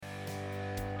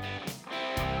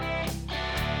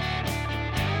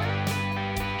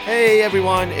Hey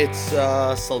everyone, it's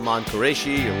Salman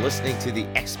Qureshi. You're listening to the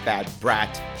Expat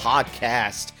Brat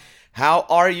podcast. How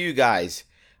are you guys?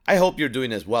 I hope you're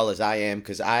doing as well as I am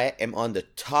because I am on the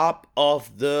top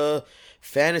of the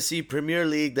fantasy Premier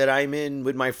League that I'm in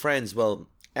with my friends. Well,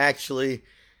 actually,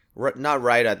 not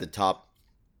right at the top.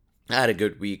 I had a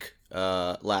good week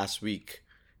last week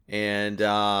and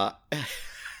I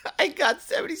got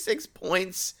 76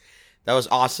 points. That was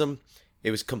awesome. It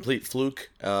was complete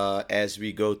fluke. As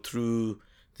we go through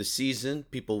the season,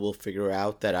 people will figure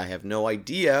out that I have no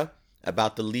idea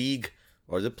about the league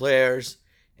or the players,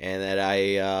 and that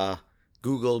I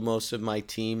Googled most of my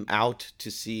team out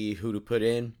to see who to put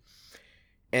in,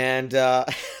 and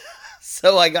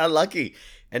so I got lucky.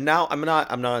 And now I'm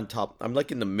not on top. I'm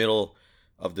like in the middle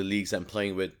of the leagues I'm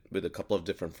playing with a couple of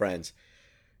different friends.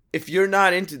 If you're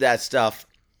not into that stuff,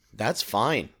 that's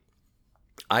fine.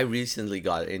 I recently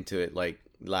got into it like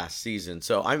last season,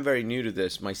 so I'm very new to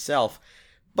this myself.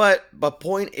 But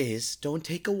point is, don't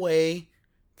take away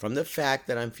from the fact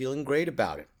that I'm feeling great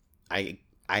about it. I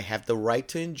have the right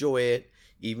to enjoy it,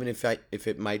 even if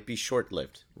it might be short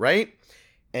lived, right?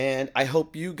 And I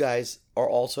hope you guys are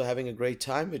also having a great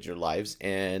time with your lives,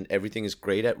 and everything is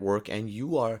great at work, and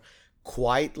you are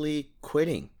quietly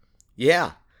quitting.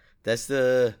 Yeah, that's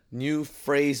the new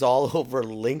phrase all over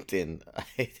LinkedIn.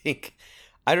 I think.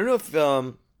 I don't know if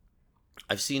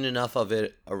I've seen enough of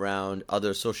it around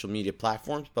other social media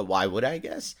platforms, but why would I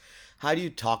guess? How do you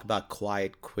talk about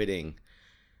quiet quitting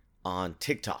on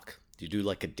TikTok? Do you do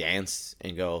like a dance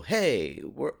and go, hey,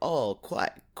 we're all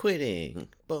quiet quitting?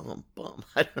 Boom, boom.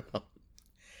 I don't know.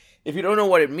 If you don't know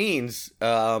what it means,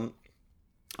 apparently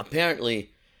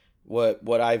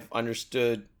what I've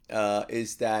understood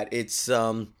is that it's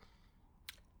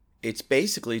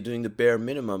basically doing the bare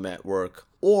minimum at work,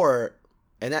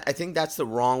 and I think that's the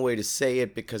wrong way to say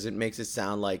it because it makes it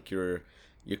sound like you're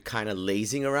kind of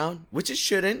lazing around, which it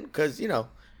shouldn't, because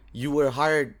you were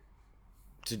hired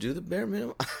to do the bare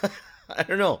minimum. I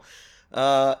don't know.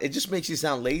 It just makes you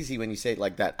sound lazy when you say it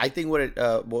like that. I think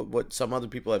what some other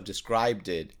people have described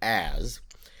it as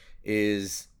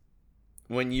is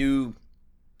when you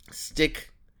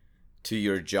stick to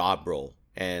your job role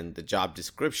and the job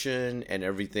description and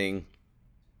everything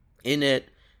in it,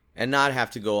 and not have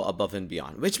to go above and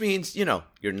beyond, which means, you're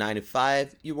 9 to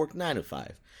 5, you work 9 to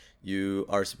 5. You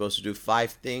are supposed to do 5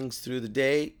 things through the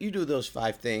day, you do those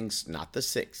 5 things, not the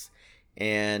 6.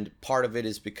 And part of it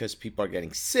is because people are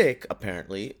getting sick,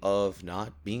 apparently, of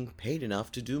not being paid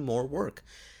enough to do more work.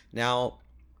 Now,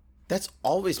 that's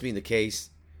always been the case,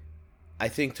 I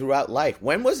think, throughout life.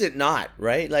 When was it not,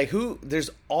 right? There's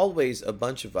always a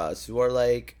bunch of us who are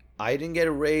like, I didn't get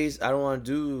a raise, I don't want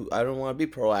to be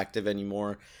proactive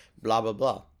anymore, blah blah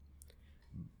blah.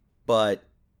 But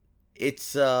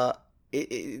it's they're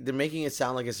making it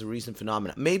sound like it's a recent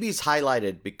phenomenon. Maybe it's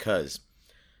highlighted because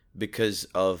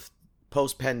of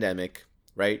post-pandemic,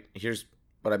 right? Here's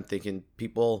what I'm thinking.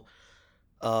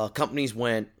 Companies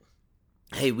went,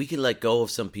 hey, we can let go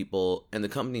of some people and the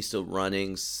company's still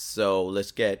running, so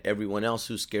let's get everyone else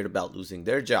who's scared about losing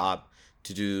their job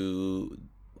to do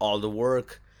all the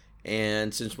work.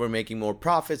 And since we're making more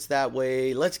profits that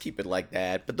way, let's keep it like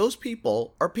that. But those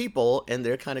people are people, and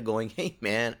they're kind of going, hey,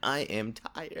 man, I am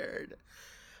tired.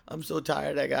 I'm so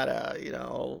tired. I gotta,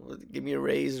 give me a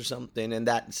raise or something. And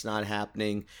that's not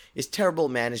happening. It's terrible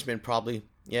management, probably.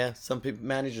 Yeah,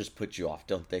 managers put you off,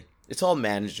 don't they? It's all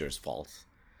managers' fault.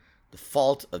 The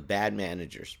fault of bad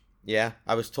managers. Yeah,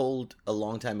 I was told a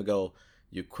long time ago,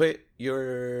 you quit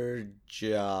your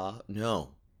job. No.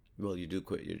 Well, you do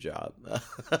quit your job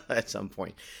at some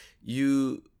point.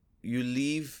 You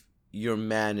leave your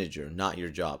manager, not your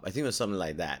job. I think it was something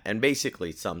like that. And basically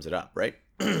it sums it up, right?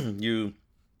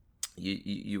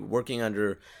 You're working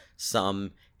under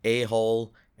some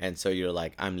a-hole, and so you're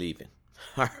like, I'm leaving.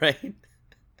 All right?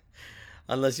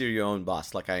 Unless you're your own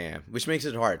boss like I am, which makes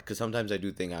it hard because sometimes I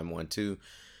do think I'm one too.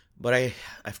 But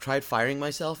I've tried firing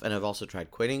myself, and I've also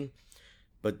tried quitting.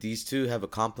 But these two have a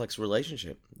complex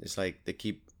relationship. It's like they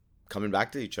keep coming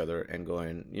back to each other and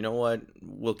going, you know what,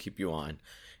 we'll keep you on.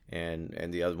 And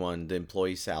the other one, the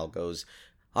employee Sal, goes,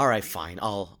 all right, fine,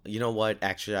 you know what,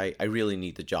 actually, I really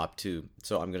need the job too,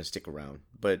 so I'm going to stick around.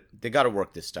 But they got to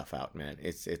work this stuff out, man.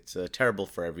 It's terrible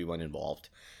for everyone involved,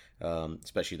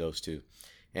 especially those two.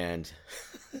 And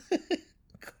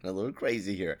a little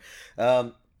crazy here.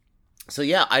 So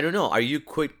yeah, I don't know. Are you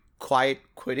quiet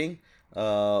quitting?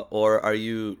 Or are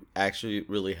you actually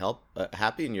really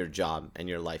happy in your job and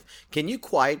your life? Can you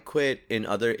quiet quit in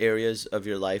other areas of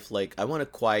your life? Like, I want to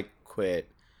quiet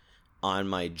quit on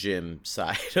my gym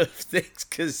side of things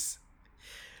because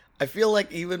I feel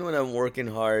like even when I'm working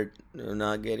hard, I'm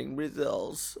not getting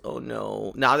results. Oh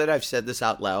no. Now that I've said this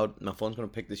out loud, my phone's gonna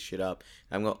pick this shit up.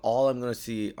 All I'm gonna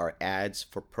see are ads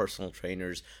for personal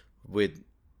trainers with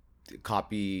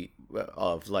copy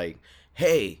of like,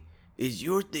 hey, is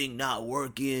your thing not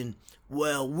working?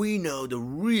 Well, we know the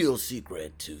real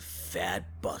secret to fat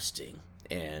busting.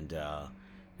 And they'll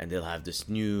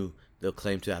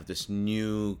claim to have this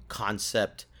new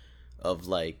concept of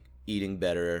like eating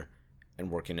better and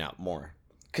working out more.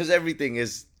 Because everything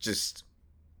is just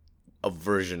a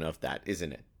version of that,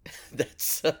 isn't it?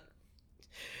 That's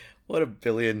what $1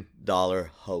 billion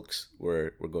hoax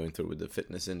we're going through with the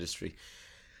fitness industry.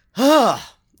 All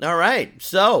right.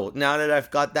 So now that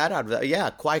I've got that out of that, yeah,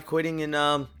 quiet quitting,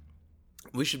 and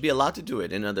we should be allowed to do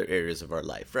it in other areas of our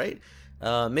life, right?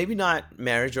 Maybe not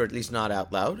marriage, or at least not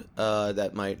out loud.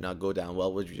 That might not go down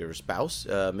well with your spouse.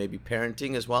 Maybe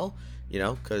parenting as well,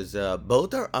 because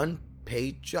both are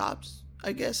unpaid jobs,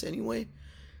 I guess, anyway.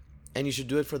 And you should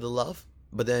do it for the love.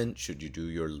 But then, should you do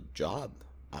your job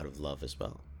out of love as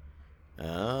well?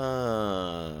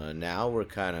 Now we're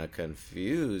kind of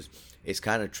confused. It's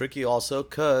kind of tricky also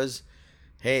because,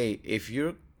 hey, if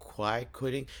you're quiet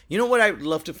quitting, what I'd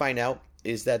love to find out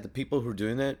is that the people who are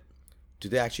doing that, do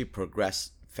they actually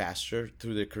progress faster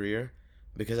through their career?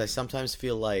 Because I sometimes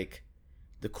feel like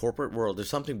the corporate world, there's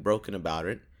something broken about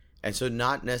it. And so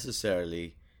not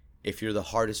necessarily if you're the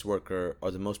hardest worker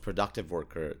or the most productive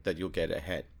worker that you'll get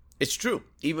ahead. It's true,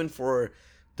 even for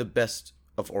the best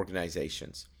of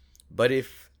organizations. But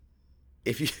if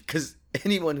you, because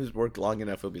anyone who's worked long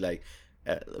enough will be like,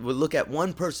 will look at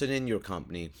one person in your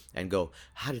company and go,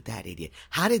 how did that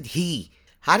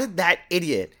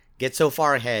idiot get so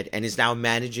far ahead and is now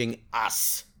managing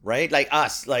us, right? Like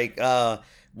us,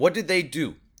 what did they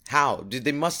do? How did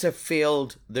they must have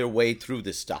failed their way through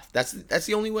this stuff? That's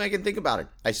the only way I can think about it.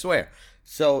 I swear.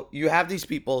 So you have these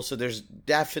people. So there's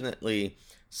definitely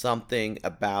something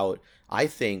about, I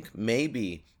think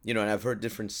maybe, and I've heard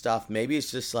different stuff. Maybe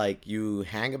it's just like you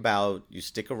hang about, you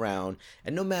stick around,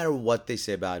 and no matter what they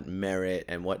say about merit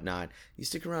and whatnot, you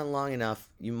stick around long enough,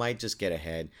 you might just get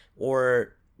ahead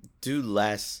or do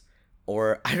less,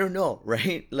 or I don't know,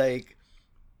 right? Like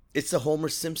it's the Homer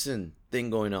Simpson thing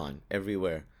going on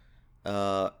everywhere.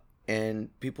 And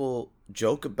people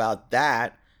joke about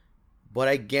that, but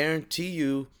I guarantee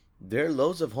you there are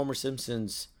loads of Homer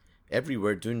Simpsons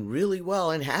everywhere doing really well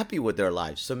and happy with their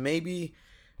lives. So maybe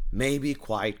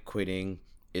quiet quitting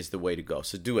is the way to go.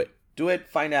 So do it,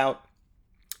 find out.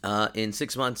 In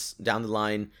 6 months down the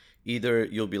line, either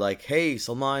you'll be like, hey,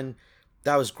 Salman,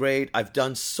 that was great. I've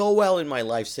done so well in my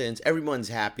life since. Everyone's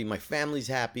happy. My family's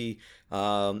happy.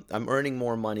 I'm earning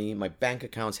more money. My bank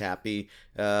account's happy.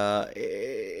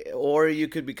 Or you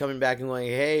could be coming back and going,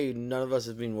 hey, none of us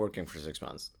have been working for 6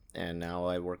 months. And now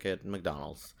I work at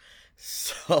McDonald's.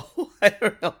 So, I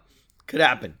don't know. Could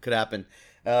happen.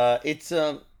 It's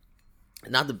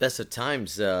not the best of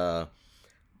times. Man,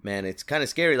 it's kind of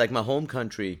scary. Like my home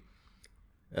country,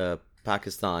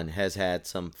 Pakistan, has had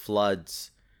some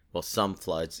floods. Well, some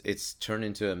floods. It's turned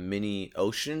into a mini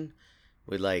ocean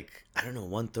with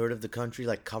 1/3 of the country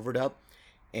covered up.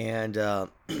 And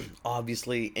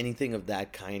obviously anything of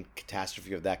that kind,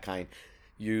 catastrophe of that kind,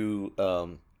 you're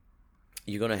going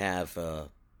to have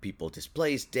people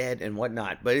displaced, dead, and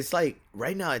whatnot. But it's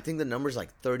right now, I think the number's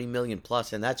 30 million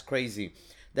plus, and that's crazy.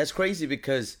 That's crazy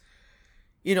because,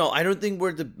 I don't think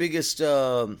we're the biggest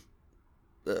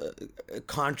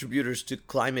contributors to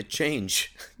climate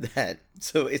change.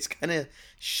 So it's kind of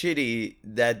shitty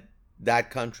that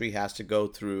country has to go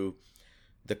through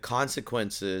the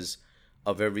consequences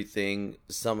of everything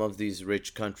some of these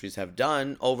rich countries have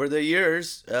done over the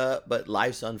years. But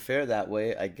life's unfair that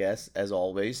way, I guess, as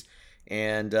always.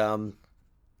 And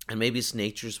maybe it's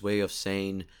nature's way of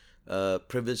saying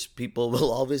privileged people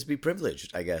will always be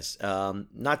privileged, I guess.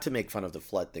 Not to make fun of the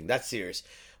flood thing. That's serious.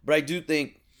 But I do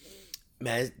think,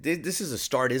 man, this is a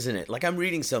start, isn't it? I'm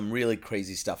reading some really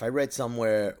crazy stuff. I read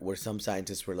somewhere where some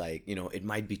scientists were like, it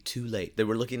might be too late. They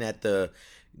were looking at the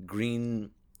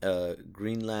Greenland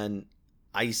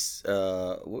ice,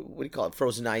 what do you call it?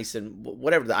 Frozen ice and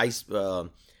whatever the ice. I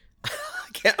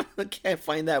can't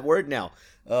find that word now.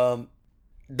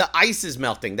 The ice is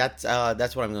melting. That's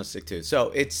what I'm going to stick to.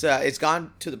 So it's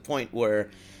gone to the point where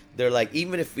they're like,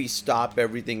 even if we stop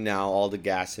everything now, all the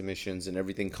gas emissions and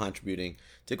everything contributing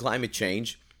to climate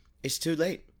change, it's too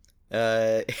late.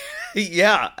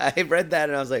 Yeah, I read that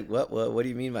and I was like, what do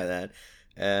you mean by that?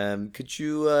 Could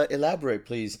you elaborate,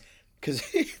 please? Because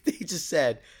they just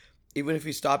said, even if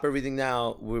we stop everything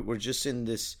now, we're just in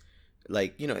this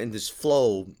like, in this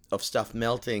flow of stuff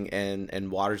melting,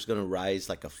 and water's going to rise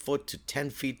like a foot to 10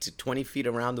 feet to 20 feet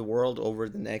around the world over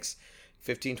the next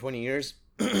 15, 20 years.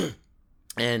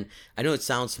 And I know it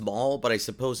sounds small, but I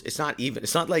suppose it's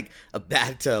not like a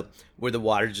bathtub where the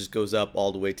water just goes up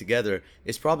all the way together.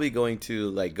 It's probably going to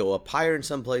like go up higher in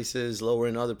some places, lower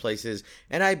in other places.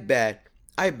 And I bet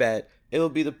it will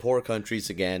be the poor countries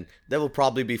again that will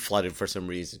probably be flooded for some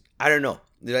reason. I don't know.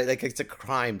 Like, it's a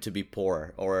crime to be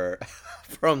poor or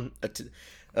from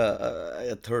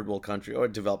a third world country or a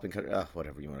developing country,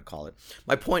 whatever you want to call it.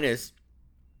 My point is,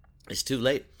 it's too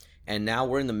late. And now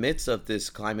we're in the midst of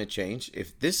this climate change.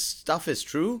 If this stuff is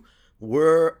true,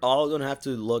 we're all going to have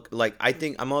to look like, I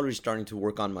think I'm already starting to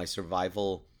work on my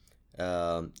survival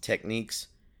techniques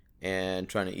and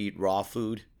trying to eat raw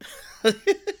food,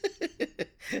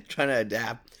 trying to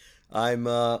adapt. I'm,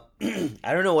 I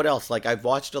don't know what else. Like, I've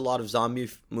watched a lot of zombie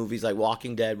movies, like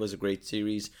Walking Dead was a great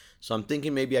series. So I'm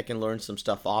thinking maybe I can learn some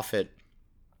stuff off it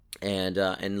and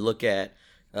look at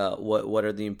what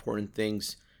are the important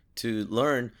things to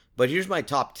learn. But here's my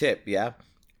top tip, yeah?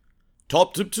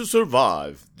 Top tip to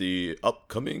survive the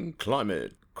upcoming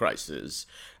climate crisis.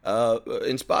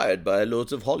 Inspired by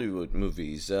loads of Hollywood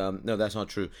movies. No, that's not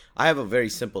true. I have a very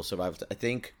simple survival tip. I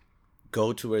think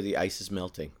go to where the ice is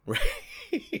melting, right?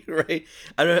 Right?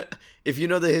 I don't. If you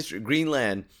know the history,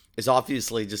 Greenland is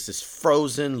obviously just this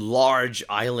frozen large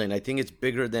island. I think it's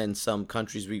bigger than some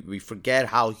countries. We forget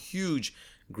how huge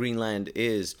Greenland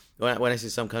is. When I say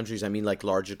some countries, I mean like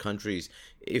larger countries.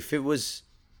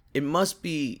 It must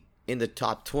be in the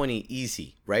top 20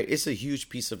 easy, right? It's a huge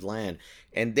piece of land.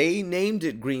 And they named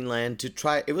it Greenland to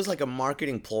try, it was like a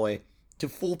marketing ploy to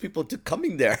fool people to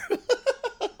coming there.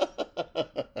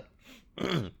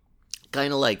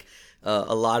 Kind of like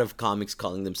a lot of comics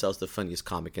calling themselves the funniest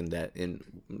comic in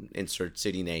insert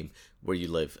city name where you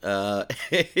live.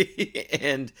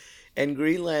 And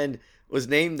Greenland was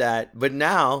named that, but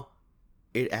now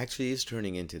it actually is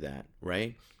turning into that,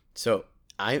 right? So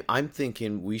I'm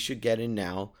thinking we should get in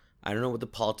now. I don't know what the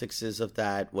politics is of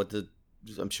that.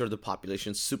 I'm sure the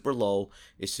population's super low.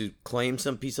 Is to claim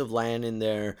some piece of land in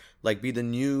there, like it'll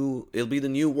be the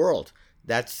new world.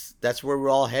 That's where we're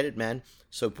all headed, man.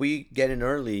 So if we get in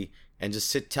early and just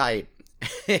sit tight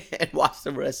and watch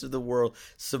the rest of the world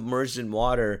submerged in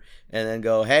water, and then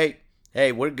go, hey,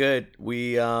 we're good.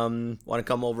 We want to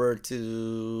come over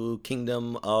to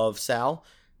Kingdom of Sal,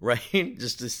 right?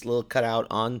 Just this little cutout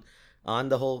on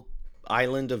the whole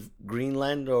island of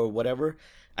Greenland or whatever.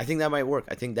 I think that might work.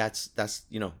 I think that's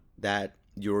that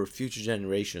your future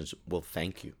generations will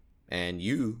thank you, and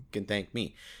you can thank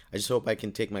me. I just hope I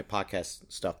can take my podcast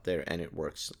stuff there and it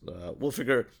works. We'll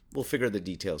figure the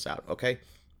details out, okay?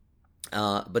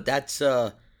 But that's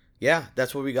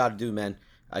that's what we got to do, man.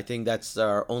 I think that's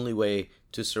our only way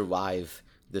to survive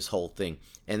this whole thing.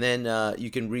 And then you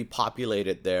can repopulate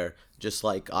it there, just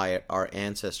like our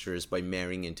ancestors, by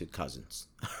marrying into cousins.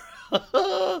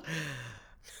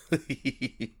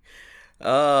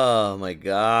 Oh my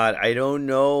God. I don't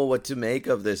know what to make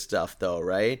of this stuff though,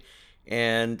 right?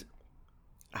 And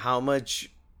how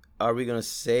much are we going to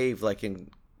save, like in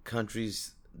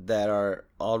countries that are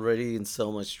already in so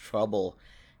much trouble?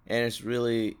 And it's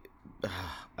really,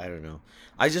 I don't know.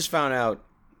 I just found out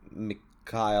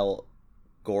Mikhail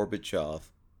Gorbachev,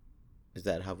 is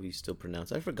that how we still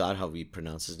pronounce it? I forgot how we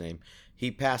pronounce his name. He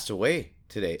passed away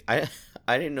today. I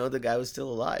didn't know the guy was still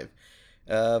alive.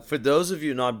 For those of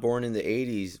you not born in the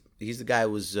 80s, he's the guy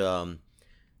who was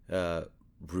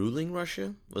ruling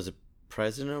Russia, was a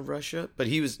president of Russia. But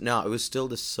it was still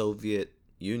the Soviet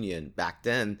Union back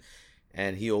then,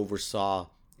 and he oversaw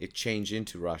it change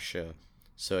into Russia.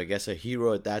 So I guess a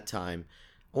hero at that time.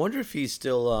 I wonder if he's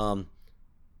still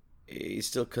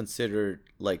considered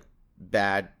like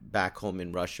bad back home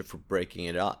in Russia for breaking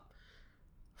it up.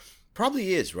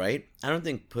 Probably is, right? I don't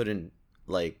think Putin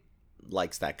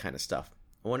likes that kind of stuff.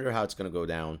 I wonder how it's going to go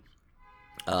down.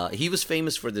 He was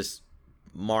famous for this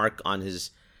mark on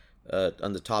his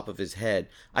on the top of his head.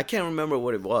 I can't remember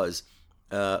what it was,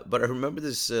 but I remember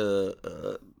this in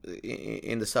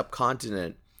the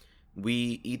subcontinent.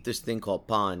 We eat this thing called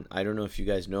pan. I don't know if you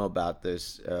guys know about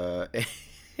this.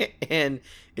 And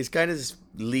it's kind of this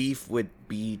leaf with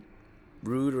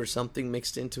beetroot or something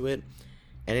mixed into it.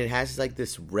 And it has like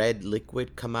this red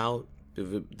liquid come out,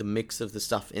 the mix of the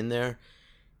stuff in there.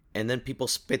 And then people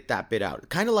spit that bit out.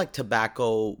 Kind of like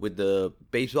tobacco with the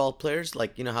baseball players.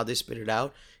 Like, you know how they spit it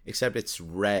out? Except it's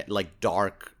red, like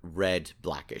dark red,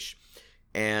 blackish.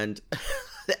 And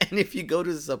and if you go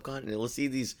to the subcontinent, you'll see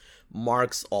these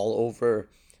marks all over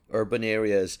urban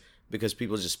areas because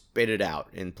people just spit it out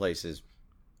in places.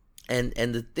 And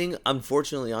the thing,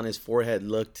 unfortunately, on his forehead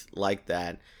looked like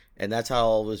that, and that's how I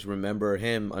always remember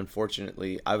him.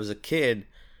 Unfortunately, I was a kid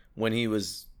when he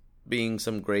was being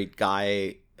some great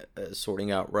guy,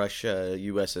 sorting out Russia,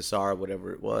 USSR,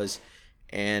 whatever it was,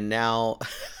 and now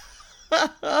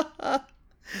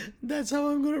that's how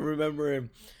I'm gonna remember him.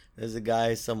 As a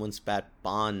guy someone spat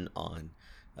Bond on.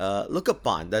 Look up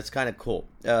Bond. That's kind of cool.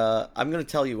 I'm gonna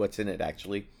tell you what's in it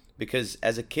actually, because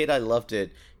as a kid I loved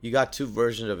it. You got two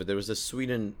versions of it. There was a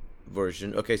Sweden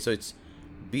version. Okay, so it's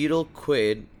betel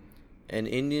quid, an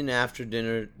Indian after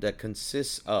dinner that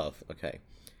consists of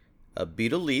a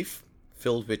betel leaf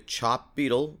filled with chopped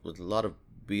betel, with a lot of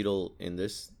betel in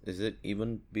this. Is it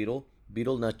even betel?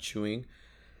 Betel nut chewing.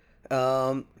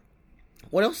 Um,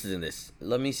 what else is in this?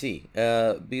 Let me see.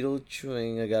 Beetle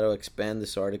chewing. I got to expand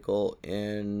this article.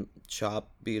 And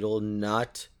chopped beetle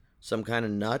nut. Some kind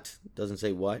of nut. Doesn't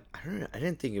say what. I don't know. I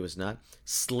didn't think it was nut.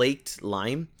 Slaked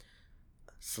lime.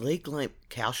 Slaked lime.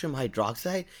 Calcium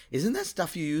hydroxide. Isn't that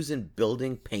stuff you use in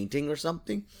building painting or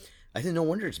something? I think no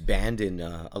wonder it's banned in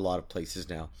a lot of places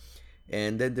now.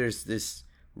 And then there's this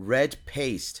red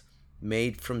paste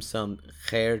made from some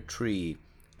hair tree.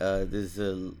 There's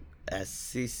a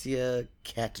Acacia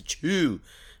catechu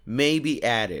maybe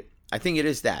added. I think it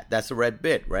is that. That's the red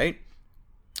bit, right?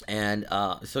 And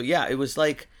so yeah, it was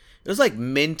like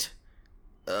mint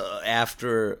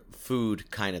after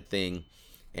food kind of thing.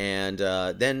 And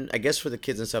then I guess for the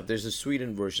kids and stuff, there's a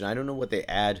sweetened version. I don't know what they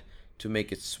add to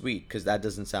make it sweet because that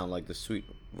doesn't sound like the sweet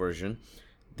version.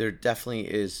 There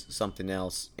definitely is something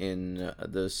else in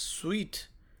the sweet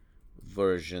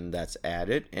version that's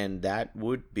added, and that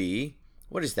would be,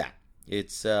 what is that?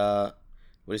 It's what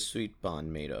is Sweet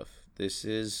Bond made of? This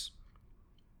is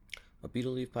a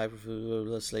betel leaf, piper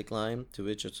food, slake lime, to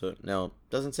which it's no,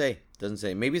 doesn't say.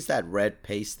 Maybe it's that red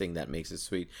paste thing that makes it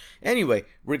sweet. Anyway,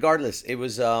 regardless, it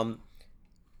was the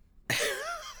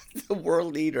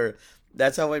world leader.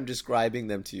 That's how I'm describing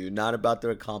them to you, not about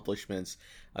their accomplishments.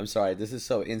 I'm sorry, this is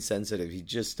so insensitive. He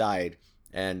just died,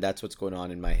 and that's what's going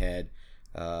on in my head.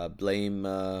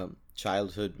 Blame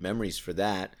childhood memories for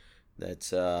that.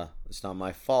 That's it's not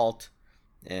my fault.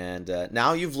 And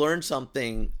now you've learned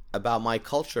something about my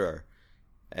culture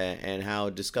and how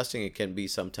disgusting it can be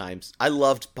sometimes. I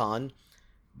loved Pan,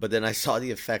 but then I saw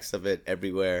the effects of it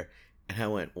everywhere, and I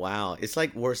went, "Wow, it's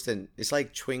like worse than it's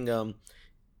like chewing gum."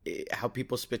 How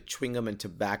people spit chewing gum and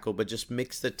tobacco, but just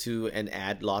mix the two and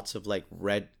add lots of like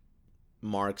red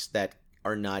marks that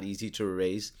are not easy to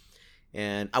erase.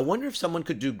 And I wonder if someone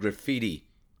could do graffiti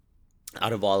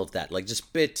out of all of that, like just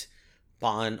spit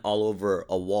Bond all over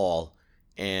a wall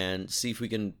and see if we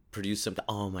can produce something.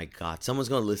 Oh my God, someone's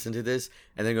going to listen to this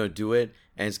and they're going to do it,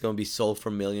 and it's going to be sold for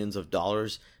millions of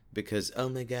dollars because, oh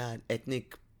my God,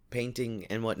 ethnic painting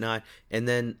and whatnot. And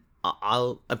then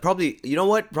I'll probably, you know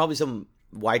what? Probably some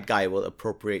white guy will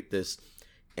appropriate this,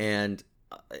 and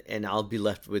I'll be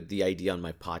left with the idea on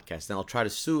my podcast, and I'll try to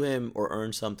sue him or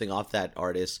earn something off that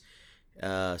artist,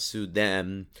 sue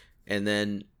them, and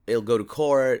then it'll go to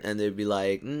court, and they'd be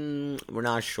like, "We're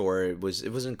not sure. It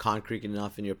wasn't concrete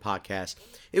enough in your podcast.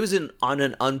 It was on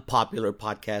an unpopular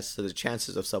podcast, so the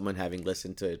chances of someone having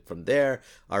listened to it from there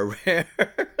are rare,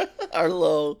 are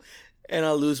low, and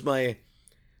I'll lose my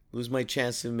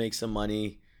chance to make some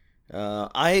money."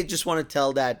 I just want to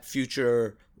tell that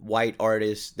future white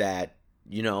artist that,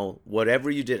 whatever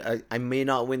you did, I may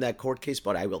not win that court case,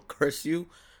 but I will curse you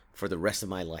for the rest of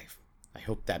my life. I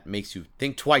hope that makes you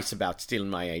think twice about stealing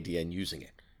my idea and using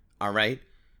it. All right?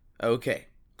 Okay,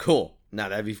 cool. Now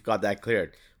that we've got that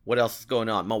cleared, what else is going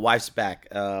on? My wife's back,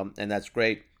 and that's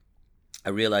great.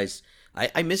 I realized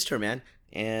I missed her, man.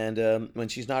 And when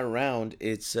she's not around,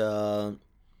 it's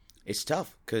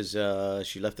tough because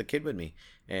she left the kid with me.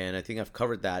 And I think I've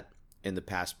covered that in the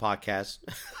past podcast.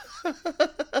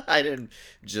 I didn't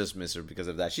just miss her because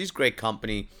of that. She's great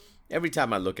company. Every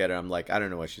time I look at her, I'm like, I don't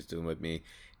know what she's doing with me.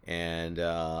 And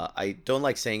I don't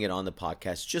like saying it on the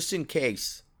podcast, just in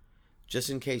case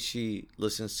she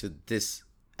listens to this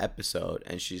episode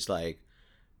and she's like,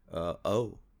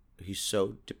 oh, he's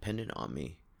so dependent on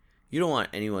me. You don't want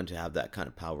anyone to have that kind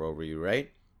of power over you,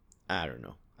 right? I don't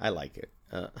know. I like it.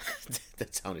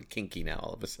 That sounded kinky now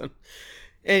all of a sudden.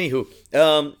 Anywho,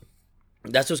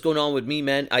 that's what's going on with me,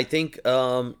 man. I think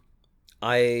I've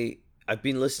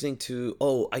been listening to,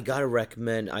 I gotta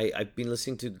recommend, I've been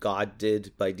listening to God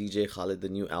Did by DJ Khaled, the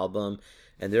new album,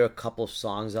 and there are a couple of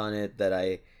songs on it that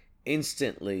I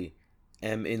instantly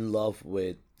am in love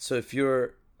with. So if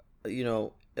you're, I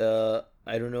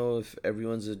don't know if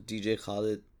everyone's a DJ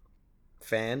Khaled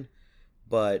fan,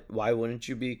 but why wouldn't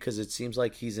you be? Because it seems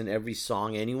like he's in every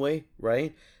song anyway,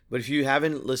 right? But if you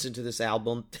haven't listened to this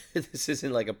album, this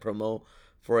isn't like a promo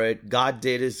for it. God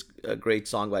Did is a great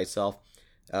song by itself.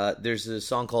 There's a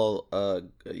song called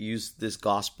Use This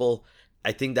Gospel.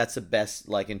 I think that's the best,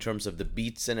 like in terms of the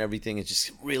beats and everything. It's just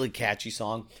a really catchy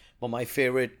song. But my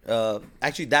favorite,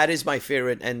 actually that is my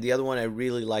favorite. And the other one I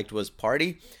really liked was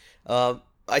Party.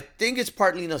 I think it's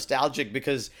partly nostalgic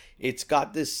because it's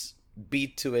got this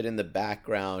beat to it in the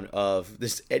background of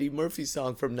this Eddie Murphy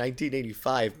song from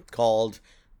 1985 called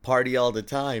Party All the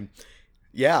Time.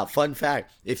 Yeah, fun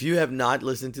fact. If you have not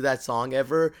listened to that song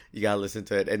ever, you gotta listen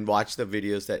to it and watch the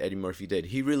videos that Eddie Murphy did.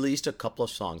 He released a couple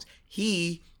of songs.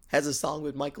 He has a song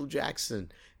with Michael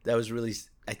Jackson that was released.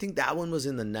 I think that one was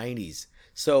in the 90s.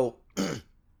 So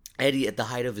Eddie, at the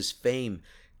height of his fame,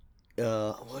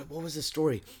 what was the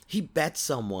story? He bet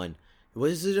someone.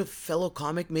 Was it a fellow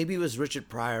comic? Maybe it was Richard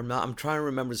Pryor. I'm trying to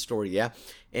remember the story. Yeah,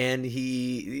 and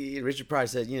Richard Pryor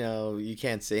said, you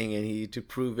can't sing, and to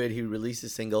prove it, he released a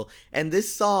single, and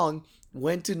this song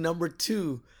went to number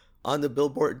 2 on the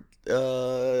Billboard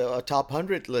Top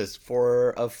 100 list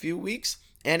for a few weeks,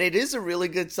 and it is a really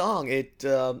good song. It,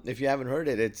 if you haven't heard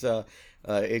it,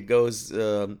 it goes.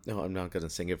 No, I'm not gonna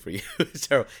sing it for you. It's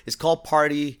terrible. It's called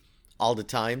Party All the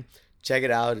Time. Check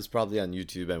it out. It's probably on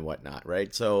YouTube and whatnot,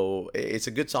 right? So it's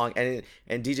a good song, and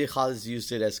DJ Khaled's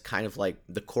used it as kind of like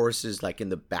the choruses, like in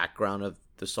the background of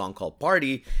the song called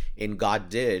Party in God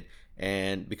Did,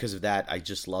 and because of that, I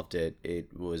just loved it.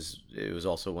 It was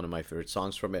also one of my favorite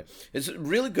songs from it. It's a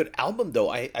really good album,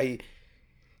 though.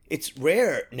 It's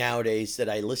rare nowadays that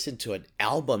I listen to an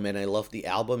album and I love the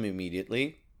album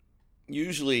immediately.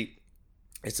 Usually,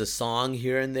 it's a song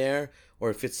here and there, or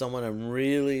if it's someone I'm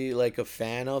really like a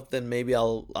fan of, then maybe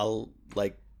I'll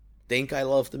like think I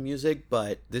love the music.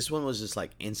 But this one was just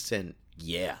like instant,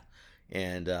 yeah.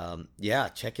 And yeah,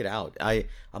 check it out.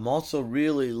 I'm also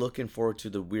really looking forward to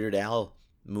the Weird Al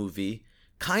movie.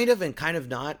 Kind of and kind of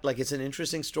not. Like, it's an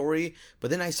interesting story, but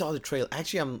then I saw the trailer.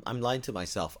 Actually, I'm lying to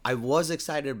myself. I was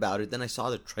excited about it, then I saw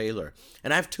the trailer,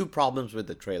 and I have 2 problems with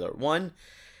the trailer. One,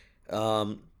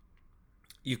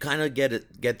 you kind of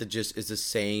get the gist. It's the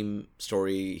same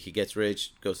story. He gets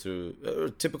rich, goes through a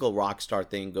typical rock star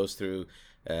thing, goes through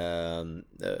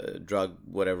drug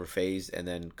whatever phase, and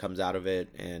then comes out of it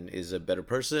and is a better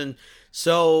person.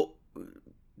 So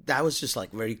that was just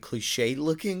like very cliche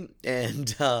looking,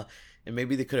 and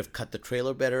maybe they could have cut the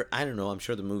trailer better. I don't know. I'm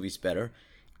sure the movie's better.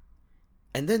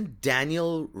 And then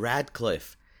Daniel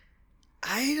Radcliffe.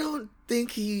 I don't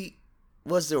think he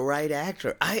was the right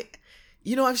actor.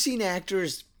 I've seen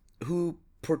actors who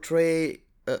portray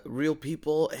real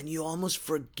people, and you almost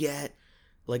forget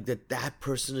like that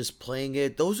person is playing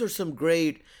it. Those are some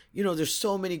great, there's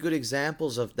so many good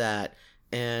examples of that,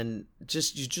 and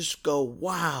you just go,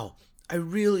 wow, I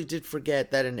really did forget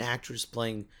that an actor is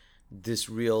playing this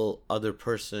real other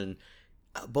person.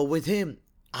 But with him,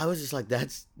 I was just like,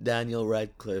 that's Daniel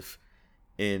Radcliffe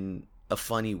in a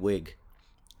funny wig.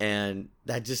 And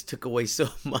that just took away so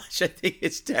much. I think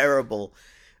it's terrible.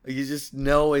 You just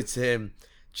know it's him.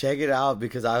 Check it out,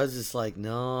 because I was just like,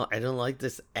 no, I don't like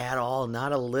this at all.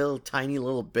 Not a little tiny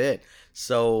little bit.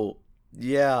 So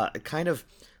yeah, kind of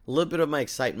a little bit of my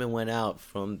excitement went out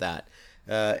from that.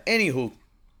 Anywho,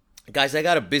 guys, I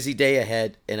got a busy day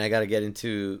ahead and I got to get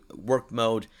into work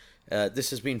mode. This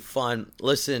has been fun.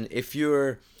 Listen, if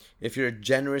you're a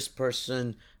generous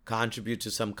person, contribute to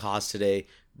some cause today.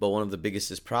 But one of the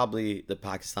biggest is probably the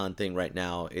Pakistan thing right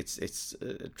now. It's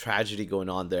a tragedy going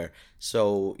on there.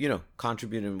 So,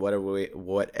 contribute in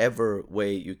whatever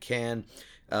way you can.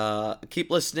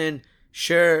 Keep listening.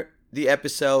 Share the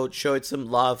episode. Show it some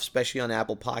love, especially on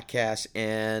Apple Podcasts.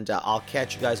 And I'll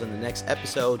catch you guys on the next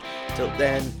episode. Till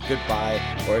then, goodbye.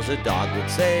 Or as a dog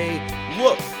would say,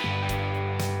 woof.